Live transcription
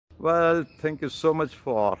Well, thank you so much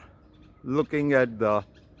for looking at the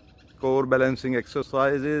core balancing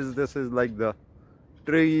exercises. This is like the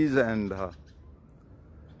trees and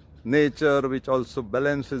nature, which also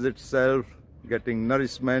balances itself, getting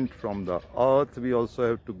nourishment from the earth. We also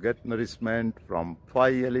have to get nourishment from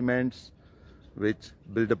 5 elements which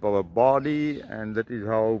build up our body, and that is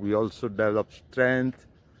how we also develop strength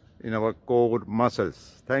in our core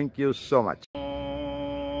muscles. Thank you so much.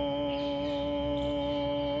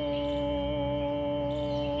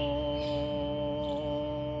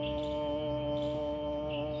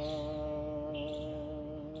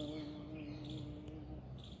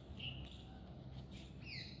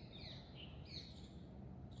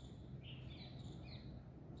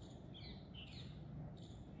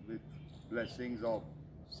 With blessings of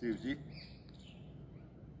Shivji,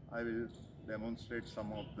 I will demonstrate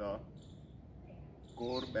some of the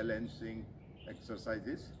core balancing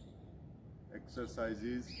exercises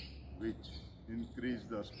which increase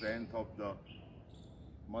the strength of the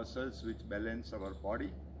muscles which balance our body,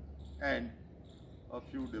 and a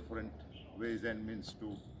few different ways and means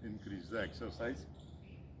to increase the exercise.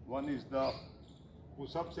 One is the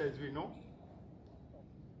push-ups, as we know.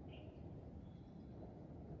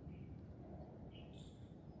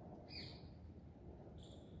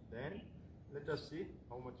 Then let us see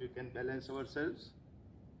how much we can balance ourselves.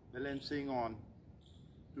 Balancing on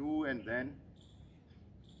 2 and then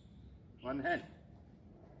 1 hand.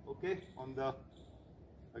 Okay, on the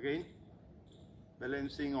again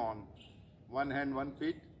balancing on 1 hand, 1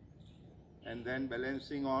 feet, and then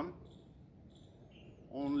balancing on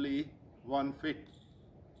only 1 feet.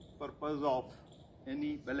 Purpose of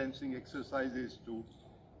any balancing exercise is to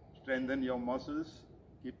strengthen your muscles,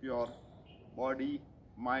 keep your body,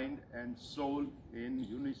 mind and soul in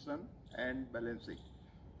unison and balancing.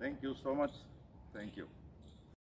 Thank you so much. Thank you.